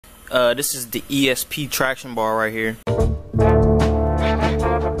This is the ESP traction bar right here.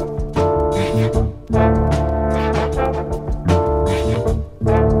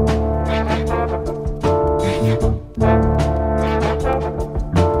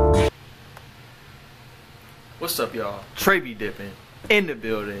 What's up, y'all? Trey be dipping in the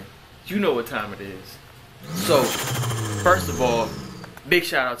building. You know what time it is. So, first of all, big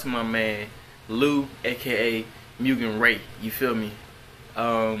shout out to my man Lou, aka Mugen Ray. You feel me?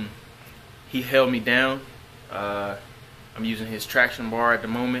 He held me down. I'm using his traction bar at the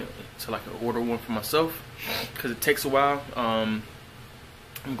moment until I can order one for myself, because it takes a while. I'm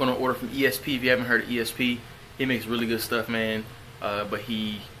gonna order from ESP. If you haven't heard of ESP, he makes really good stuff, man. But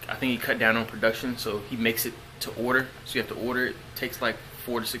I think he cut down on production, so he makes it to order. So you have to order it. It takes like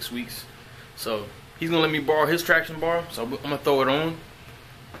 4 to 6 weeks. So he's gonna let me borrow his traction bar. So I'm gonna throw it on and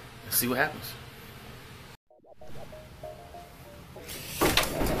see what happens.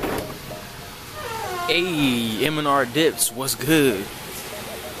 Hey, M&R Dips, what's good?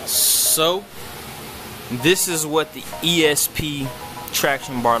 So this is what the ESP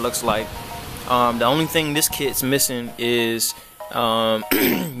traction bar looks like. The only thing this kit's missing is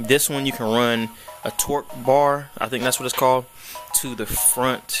this one. You can run a torque bar, I think that's what it's called, to the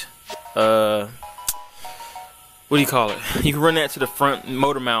front. What do you call it? You can run that to the front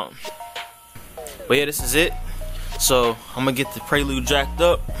motor mount. But yeah, this is it. So I'm gonna get the Prelude jacked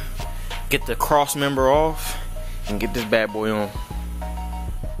up, get the cross member off, and get this bad boy on.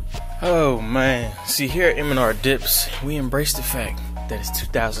 Oh man, see, here at M&R Dips, we embrace the fact that it's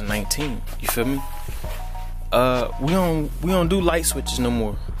 2019. You feel me? We don't do light switches no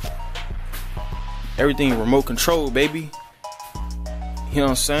more. Everything remote control, baby. You know what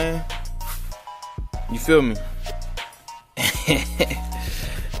I'm saying? You feel me?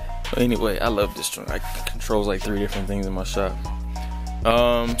 But anyway, I love this joint. I controls like 3 different things in my shop.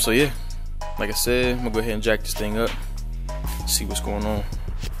 So yeah, like I said, I'm gonna go ahead and jack this thing up, see what's going on.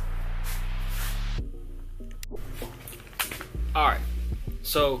 Alright,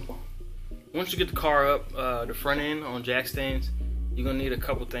 so once you get the car up, the front end on jack stands, you're gonna need a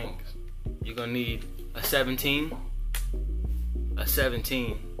couple things. You're gonna need a 17, a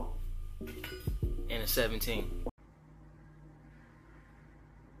 17, and a 17.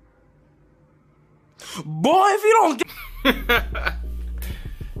 Boy, if you don't get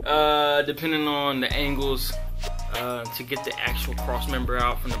depending on the angles, to get the actual cross member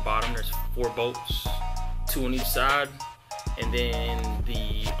out from the bottom, there's 4 bolts, 2 on each side, and then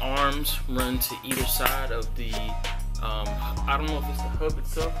the arms run to either side of the I don't know if it's the hub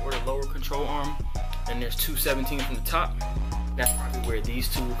itself or the lower control arm, and there's 2 17s from the top. That's probably where these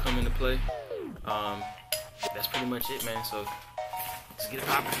 2 will come into play. That's pretty much it, man. So let's get it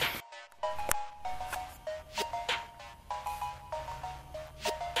popping.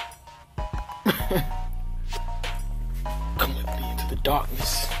 Come with me into the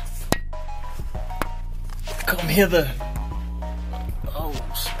darkness. Come hither. Oh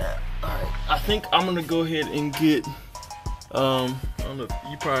snap! All right, I think I'm gonna go ahead and get. I don't know.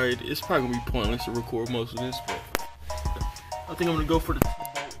 It's probably gonna be pointless to record most of this, but I think I'm gonna go for the 2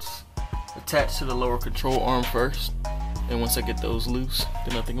 bolts attached to the lower control arm first, and once I get those loose,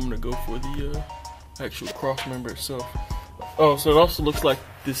 then I think I'm gonna go for the actual cross member itself. Oh, so it also looks like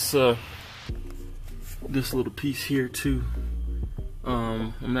this this little piece here too.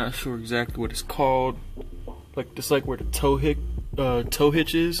 I'm not sure exactly what it's called. Like this, like where the toe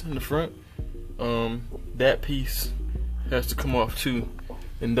hitch is in the front. That piece has to come off too,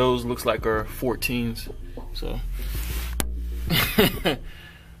 and those looks like are 14s. So, shit,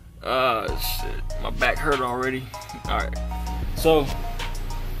 my back hurt already. All right, so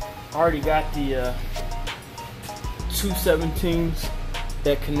I already got the 2 17s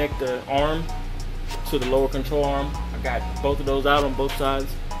that connect the arm to the lower control arm. I got both of those out on both sides.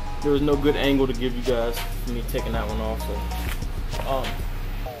 There was no good angle to give you guys for me taking that one off. So,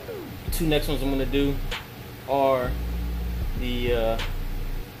 the 2 next ones I'm gonna do are the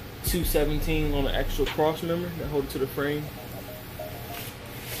 2 17 on the actual cross member that hold it to the frame.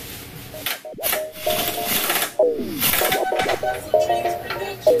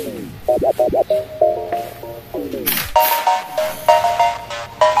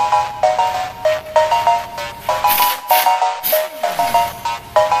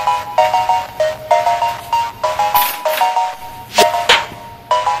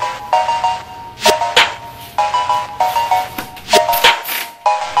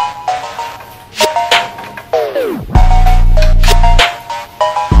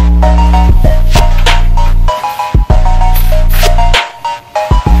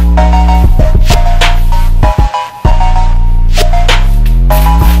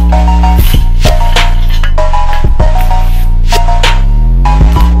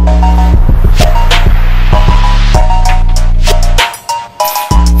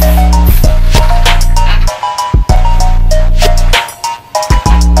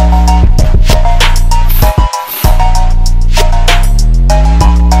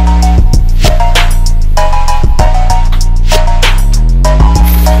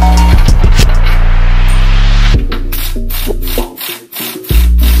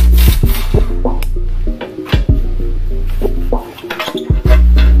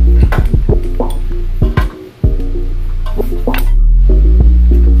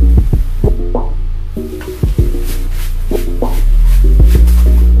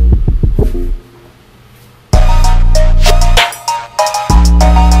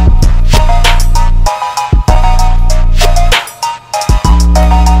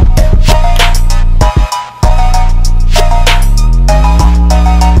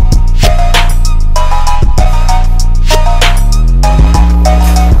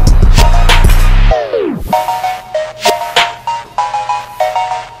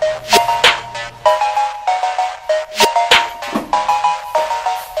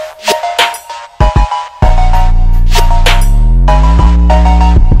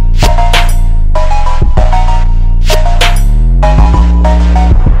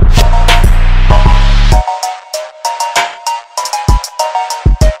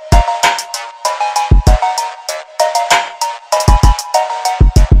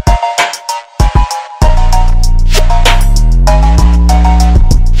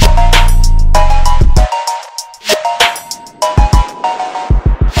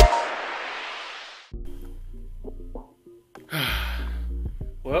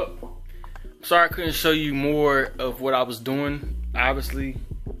 sorry I couldn't show you more of what I was doing, obviously,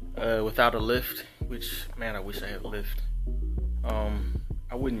 without a lift, which, man, I wish I had a lift.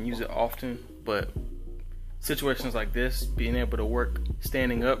 I wouldn't use it often, but situations like this, being able to work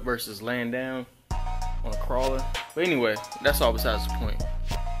standing up versus laying down on a crawler. But anyway, that's all besides the point.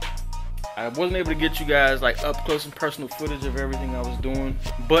 I wasn't able to get you guys like up close and personal footage of everything I was doing,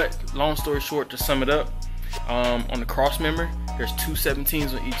 but long story short, to sum it up, on the cross member, there's two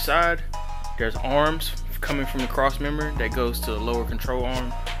 17s on each side. There's arms coming from the cross member that goes to the lower control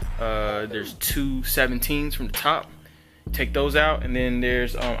arm. There's two 17s from the top. Take those out, and then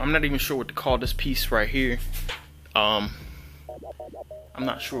there's I'm not even sure what to call this piece right here. I'm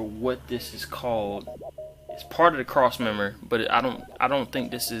not sure what this is called. It's part of the cross member, but I don't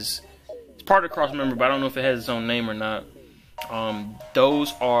think this is. It's part of the cross member, but I don't know if it has its own name or not.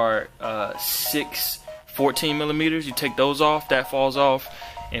 Those are 6 14 millimeters. You take those off, that falls off,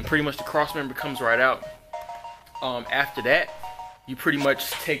 and pretty much the cross member comes right out. After that, you pretty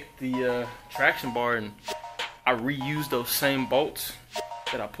much take the traction bar, and I reused those same bolts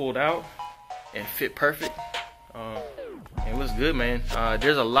that I pulled out and fit perfect. It looks good, man.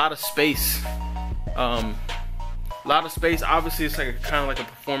 There's a lot of space. Obviously, it's like kind of like a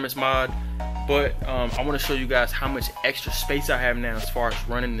performance mod, but I want to show you guys how much extra space I have now as far as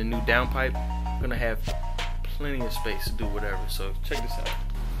running the new downpipe. I'm gonna have plenty of space to do whatever. So check this out.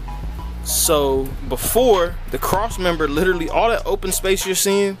 So before, the cross member, literally all that open space you're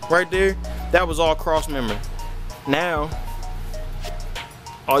seeing right there, that was all cross member. Now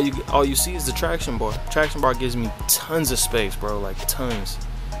all you see is the traction bar. Traction bar gives me tons of space, bro, like tons.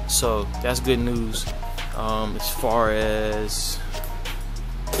 So that's good news. As far as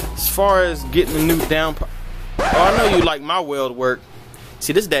getting the new downpipe. Oh, I know you like my weld work.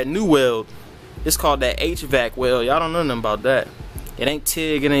 See, this is that new weld. It's called that HVAC weld. Y'all don't know nothing about that. It ain't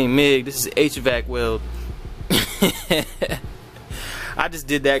TIG, it ain't MIG. This is HVAC weld. I just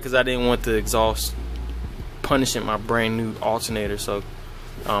did that because I didn't want the exhaust punishing my brand new alternator. So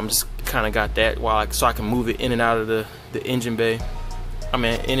just kind of got that so I can move it in and out of the engine bay. I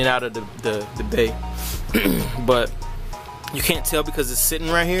mean, in and out of the bay. But you can't tell because it's sitting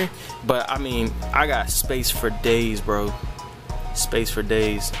right here. But I mean, I got space for days, bro. Space for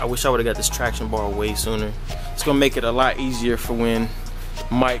days. I wish I would have got this traction bar way sooner. It's gonna make it a lot easier for when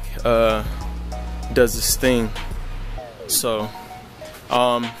Mike does this thing. So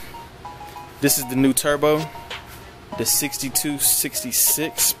this is the new turbo, the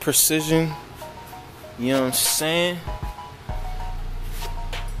 6266 precision. You know what I'm saying?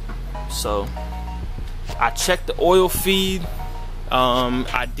 So I checked the oil feed.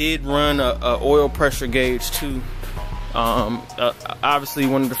 I did run a oil pressure gauge too. Obviously,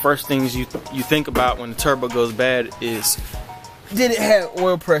 one of the first things you think about when the turbo goes bad is, did it have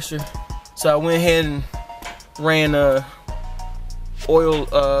oil pressure? So I went ahead and ran a oil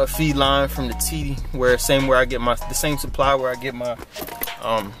feed line from the T, where I get the same supply where I get my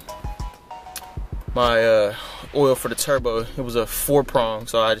oil for the turbo. It was a 4-prong,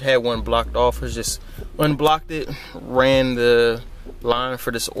 so I had one blocked off. I just unblocked it, ran the line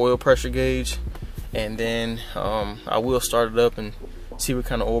for this oil pressure gauge, and then I will start it up and see what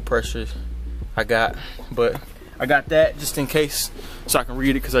kind of oil pressure I got. But I got that just in case, so I can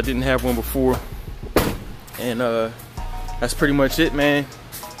read it, because I didn't have one before. And that's pretty much it, man.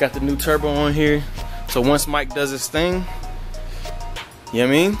 Got the new turbo on here, so once Mike does his thing, you know what I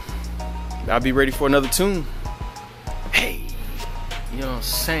mean, I'll be ready for another tune. Hey, you know what I'm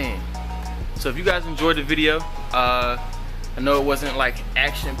saying? So if you guys enjoyed the video, I know it wasn't like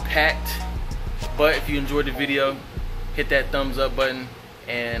action packed, but if you enjoyed the video, hit that thumbs up button.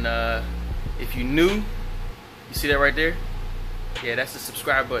 And if you're new, you see that right there? Yeah, that's the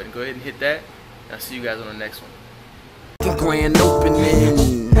subscribe button. Go ahead and hit that, and I'll see you guys on the next one. Grand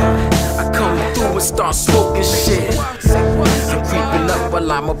opening, I come through and start smoking shit. I'm creeping up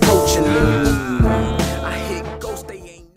while I'm approaching them.